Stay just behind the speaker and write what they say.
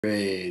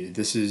Grade.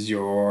 This is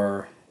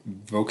your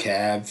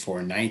vocab for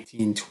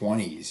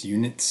 1920s,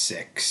 Unit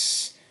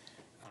 6.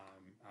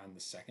 On the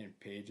second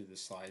page of the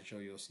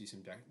slideshow, you'll see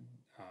some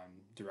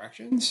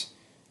directions.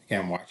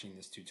 Again, watching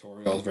this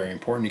tutorial is very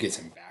important to get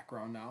some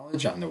background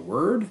knowledge on the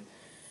word.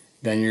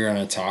 Then you're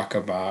going to talk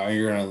about,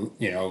 you're going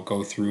to,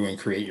 go through and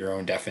create your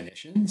own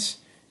definitions.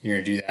 You're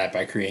going to do that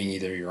by creating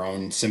either your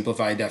own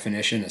simplified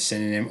definition, a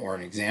synonym, or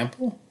an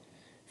example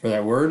for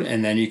that word,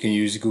 and then you can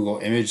use Google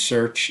image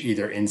search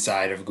either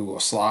inside of Google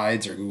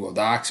Slides or Google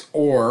Docs,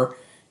 or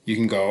you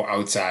can go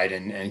outside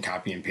and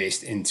copy and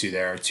paste into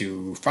there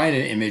to find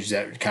an image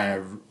that kind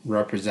of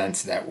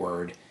represents that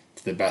word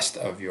to the best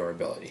of your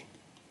ability.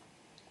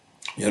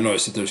 You'll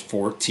notice that there's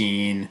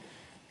 14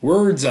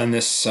 words on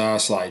this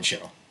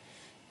slideshow.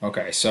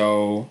 Okay,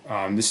 so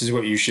this is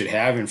what you should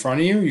have in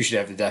front of you. You should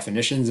have the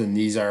definitions, and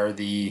these are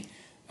the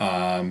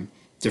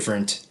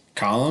different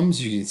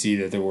columns. You can see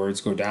that the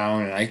words go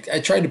down, and I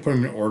tried to put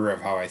them in order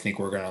of how I think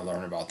we're going to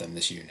learn about them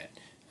this unit.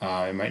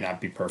 It might not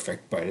be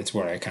perfect, but it's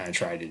what I kind of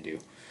tried to do.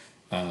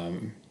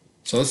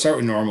 So let's start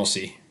with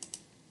normalcy.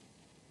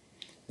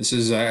 This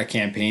is a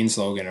campaign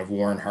slogan of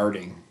Warren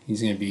Harding.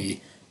 He's going to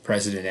be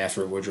president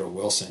after Woodrow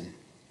Wilson.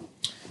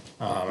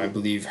 I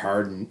believe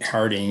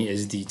Harding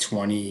is the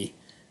 29th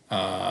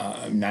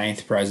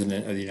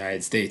president of the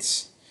United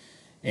States.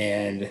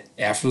 And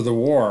after the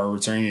war,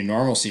 returning to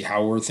normalcy,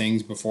 how were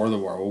things before the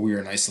war? Well, we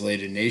were an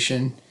isolated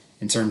nation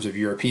in terms of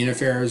European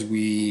affairs.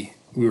 We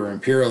were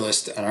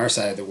imperialist on our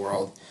side of the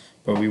world,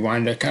 but we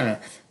wanted to kind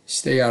of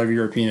stay out of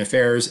European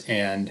affairs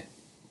and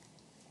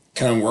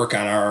kind of work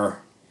on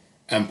our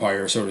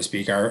empire, so to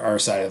speak, our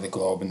side of the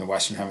globe in the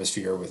Western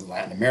Hemisphere with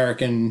Latin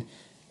American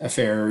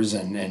affairs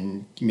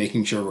and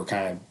making sure we're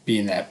kind of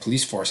being that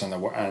police force on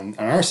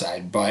our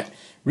side. But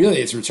really,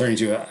 it's returning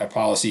to a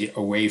policy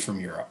away from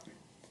Europe.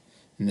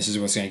 And this is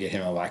what's going to get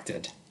him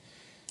elected.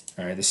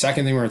 All right, the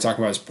second thing we're going to talk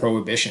about is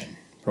prohibition.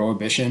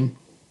 Prohibition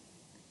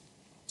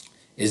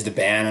is the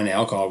ban on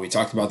alcohol. We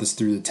talked about this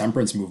through the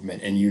temperance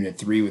movement in Unit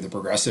 3 with the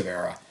Progressive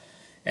Era.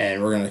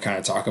 And we're going to kind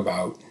of talk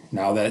about,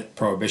 now that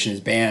prohibition is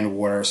banned,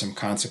 what are some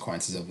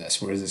consequences of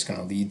this? What is this going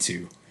to lead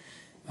to?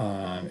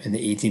 And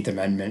the 18th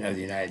Amendment of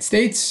the United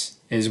States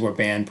is what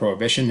banned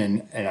prohibition.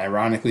 And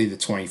ironically, the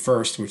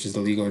 21st, which is the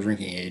legal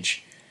drinking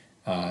age,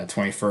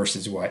 21st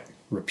is what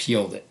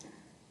repealed it.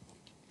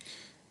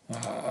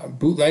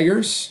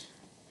 Bootleggers.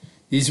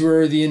 These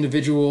were the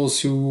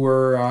individuals who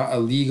were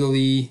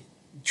illegally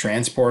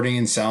transporting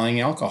and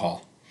selling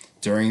alcohol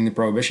during the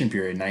Prohibition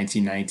period,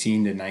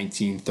 1919 to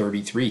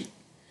 1933.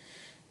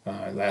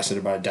 It lasted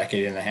about a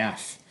decade and a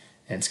half.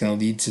 And it's going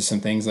to lead to some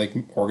things like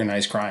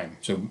organized crime.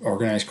 So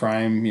organized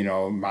crime,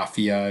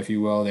 mafia, if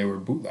you will, they were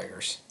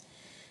bootleggers.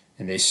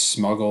 And they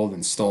smuggled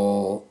and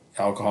stole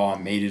alcohol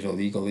and made it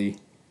illegally.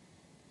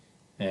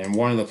 And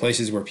one of the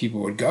places where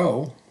people would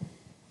go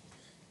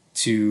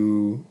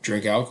to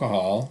drink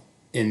alcohol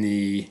in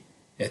the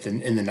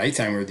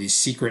nighttime were these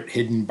secret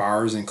hidden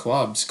bars and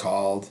clubs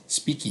called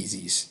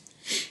speakeasies.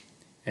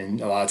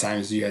 And a lot of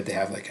times you had to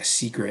have like a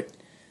secret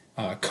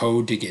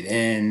code to get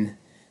in,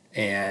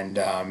 and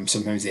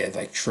sometimes they had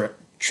like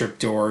trip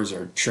doors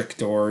or trick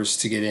doors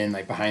to get in,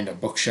 like behind a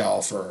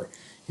bookshelf, or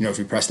if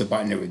you pressed a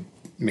button it would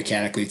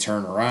mechanically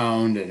turn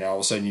around, and all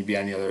of a sudden you'd be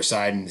on the other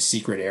side in the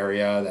secret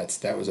area.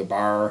 That was a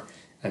bar,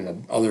 on the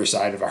other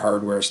side of a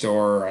hardware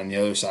store, or on the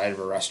other side of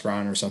a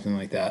restaurant or something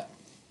like that.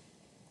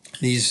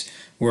 These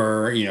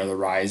were, the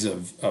rise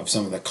of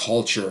some of the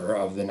culture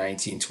of the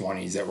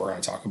 1920s that we're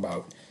going to talk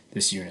about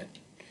this unit.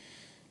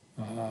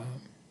 We're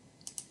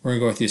going to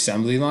go with the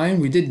assembly line.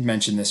 We did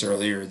mention this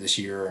earlier this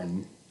year,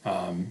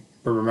 but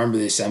remember,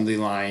 the assembly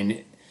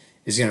line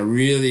is going to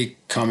really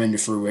come into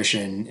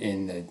fruition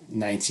in the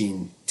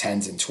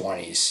 1910s and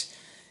 20s.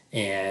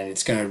 And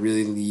it's going to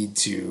really lead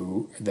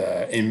to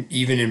the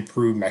even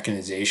improved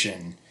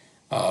mechanization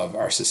of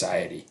our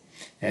society.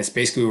 And it's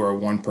basically where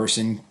one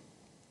person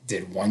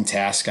did one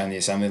task on the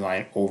assembly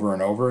line over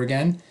and over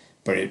again,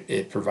 but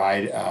it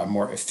provided a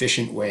more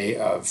efficient way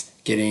of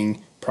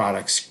getting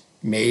products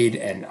made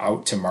and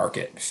out to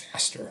market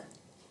faster.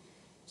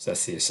 So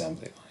that's the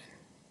assembly line.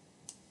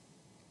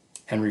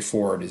 Henry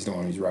Ford is the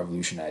one who's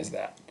revolutionized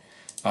that.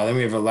 Then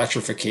we have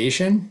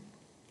electrification,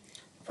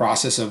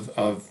 process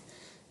of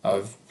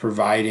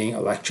providing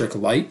electric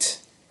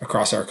light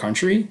across our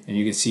country. And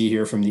you can see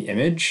here from the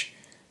image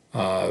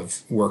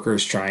of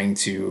workers trying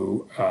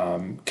to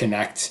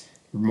connect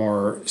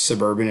more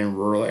suburban and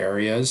rural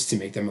areas to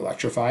make them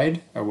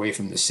electrified away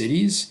from the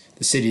cities.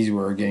 The cities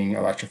were getting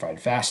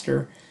electrified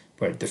faster,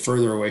 but the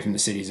further away from the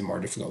cities, the more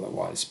difficult it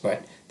was.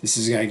 But this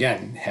is going to,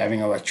 again, having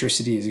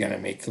electricity is going to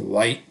make the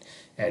light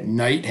at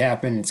night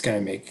happen. It's going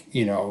to make,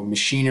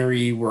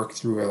 machinery work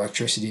through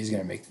electricity is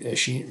going to make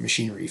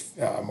machinery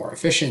more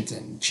efficient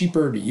and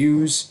cheaper to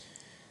use,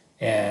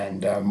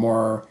 and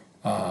more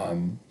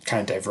kind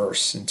of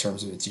diverse in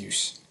terms of its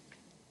use.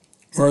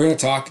 We're going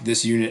to talk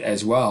this unit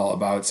as well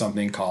about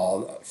something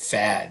called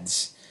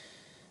fads.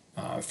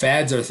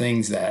 Fads are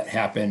things that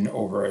happen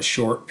over a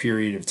short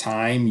period of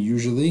time,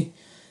 usually,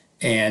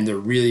 and they're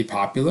really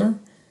popular.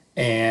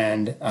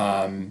 And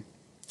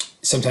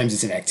sometimes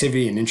it's an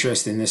activity and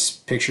interest. In this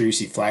picture, you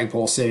see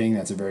flagpole sitting.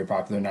 That's a very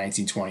popular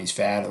 1920s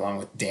fad, along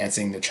with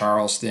dancing to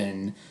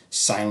Charleston,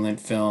 silent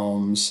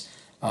films,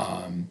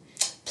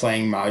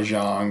 playing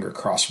mahjong or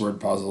crossword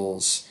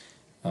puzzles.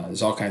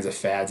 There's all kinds of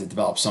fads that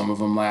develop. Some of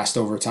them last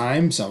over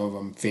time, some of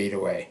them fade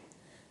away.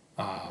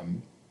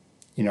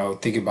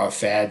 Think about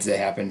fads that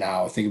happen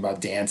now. Think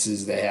about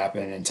dances that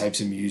happen and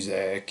types of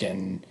music.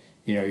 And,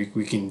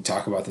 we can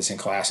talk about this in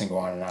class and go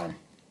on and on.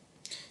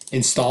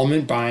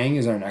 Installment buying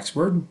is our next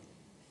word.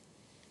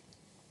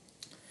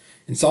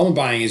 Installment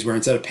buying is where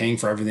instead of paying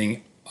for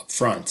everything up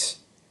front,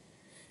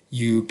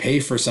 you pay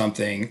for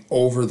something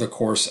over the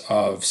course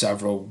of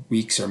several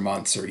weeks or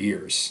months or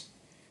years.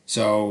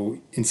 So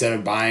instead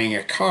of buying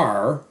a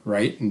car,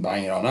 right, and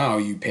buying it all now,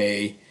 you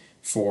pay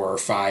for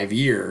 5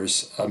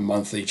 years a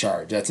monthly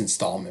charge. That's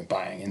installment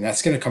buying. And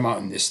that's going to come out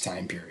in this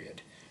time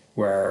period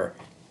where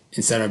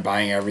instead of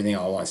buying everything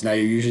all at once, now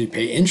you usually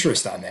pay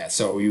interest on that.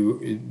 So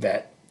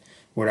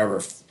whatever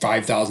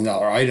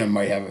 $5,000 item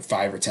might have a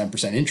 5 or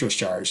 10% interest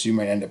charge. So you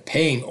might end up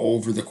paying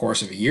over the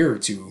course of a year or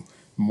two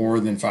more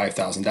than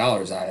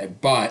 $5,000 on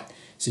it. But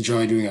since you're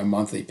only doing a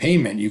monthly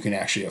payment, you can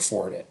actually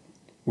afford it.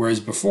 Whereas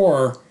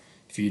before,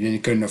 if you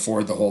couldn't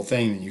afford the whole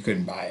thing, then you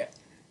couldn't buy it.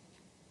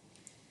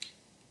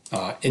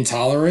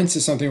 Intolerance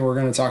is something we're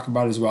going to talk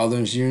about as well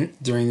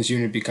during this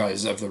unit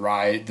because of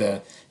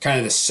the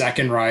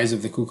second rise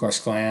of the Ku Klux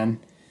Klan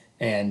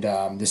and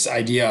this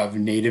idea of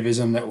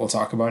nativism that we'll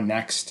talk about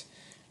next,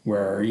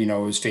 where it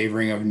was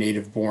favoring of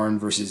native-born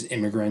versus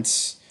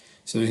immigrants.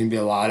 So there's going to be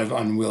a lot of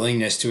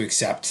unwillingness to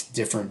accept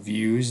different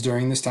views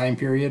during this time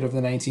period of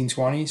the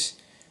 1920s.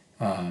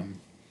 And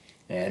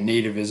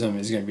nativism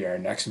is going to be our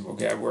next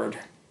vocab word.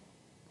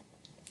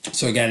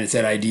 So again, it's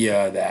that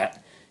idea that,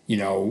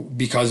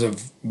 because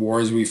of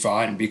wars we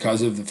fought and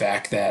because of the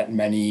fact that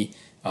many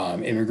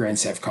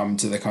immigrants have come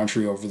to the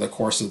country over the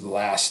course of the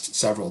last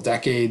several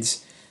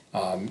decades,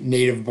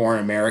 native-born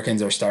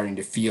Americans are starting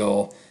to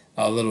feel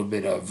a little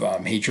bit of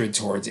hatred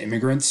towards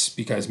immigrants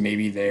because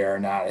maybe they are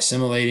not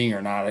assimilating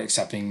or not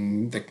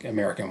accepting the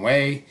American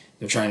way.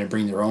 They're trying to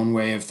bring their own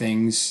way of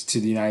things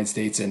to the United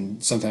States,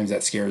 and sometimes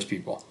that scares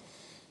people.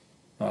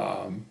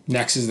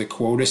 Next is the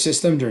quota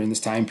system. During this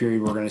time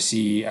period, we're going to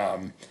see a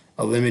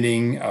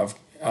limiting of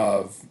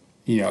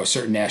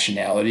certain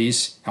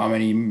nationalities, how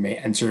many may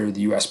enter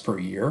the U.S. per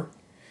year.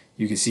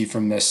 You can see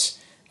from this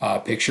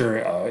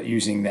picture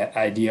using that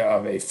idea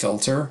of a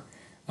filter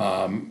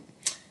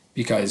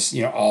because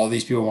all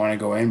these people want to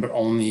go in, but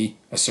only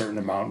a certain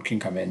amount can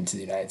come into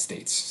the United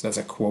States. So that's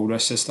a quota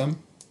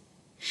system.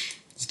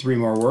 There's 3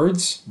 more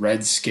words.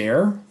 Red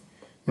Scare.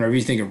 Whenever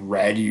you think of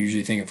red, you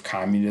usually think of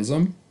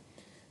communism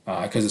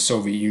because the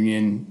Soviet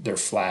Union, their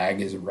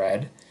flag is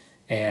red.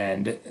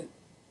 And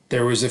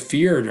there was a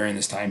fear during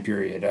this time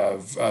period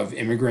of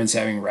immigrants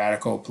having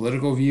radical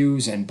political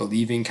views and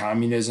believing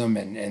communism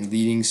and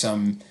leading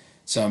some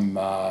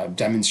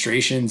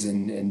demonstrations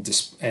and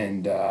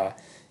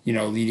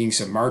leading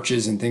some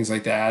marches and things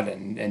like that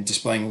and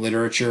displaying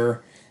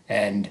literature.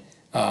 And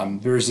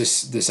there was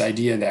this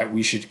idea that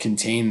we should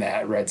contain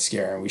that Red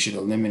Scare and we should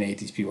eliminate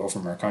these people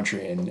from our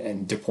country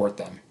and deport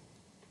them.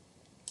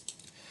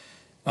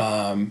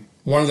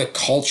 One of the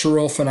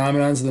cultural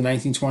phenomenons of the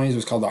 1920s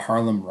was called the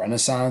Harlem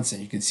Renaissance,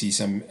 and you can see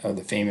some of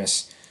the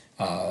famous,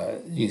 you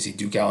can see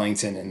Duke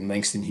Ellington and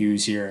Langston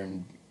Hughes here,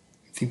 and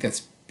I think that's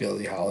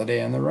Billie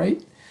Holiday on the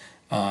right.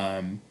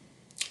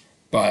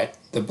 But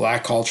the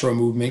Black cultural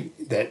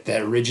movement that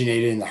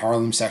originated in the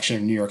Harlem section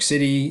of New York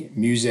City,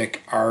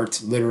 music,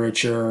 art,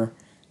 literature,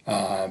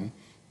 and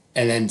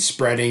then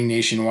spreading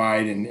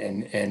nationwide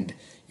and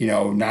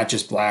not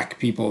just Black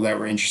people that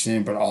were interested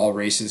in it, but all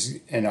races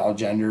and all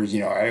genders.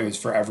 It was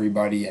for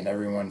everybody, and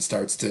everyone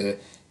starts to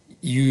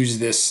use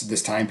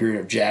this time period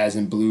of jazz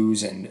and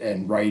blues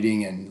and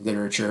writing and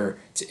literature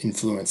to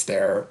influence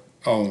their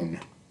own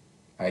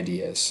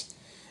ideas.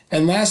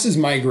 And last is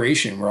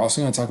migration. We're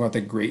also going to talk about the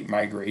Great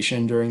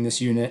Migration during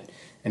this unit.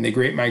 And the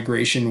Great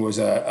Migration was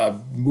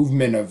a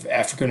movement of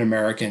African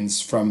Americans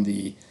from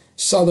the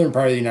southern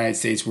part of the United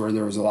States, where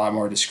there was a lot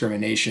more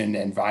discrimination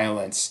and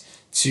violence,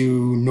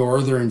 to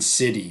northern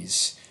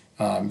cities.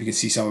 You can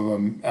see some of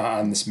them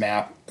on this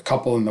map, a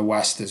couple in the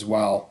west as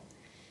well.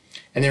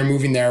 And they're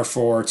moving there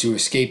to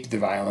escape the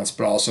violence,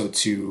 but also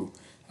to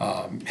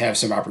have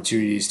some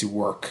opportunities to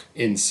work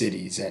in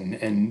cities.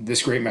 And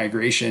this Great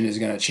Migration is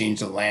going to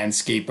change the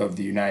landscape of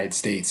the United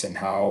States and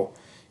how,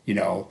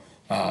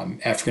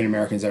 African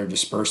Americans that are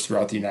dispersed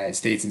throughout the United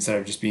States, instead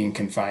of just being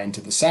confined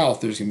to the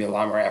South, there's going to be a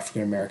lot more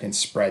African Americans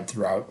spread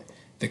throughout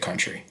the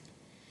country.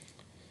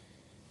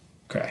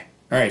 Okay.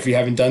 All right, if you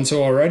haven't done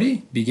so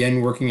already,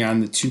 begin working on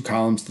the 2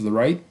 columns to the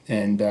right,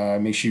 and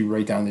make sure you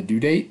write down the due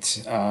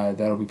date.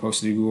 That'll be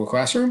posted to Google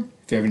Classroom.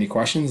 If you have any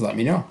questions, let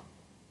me know.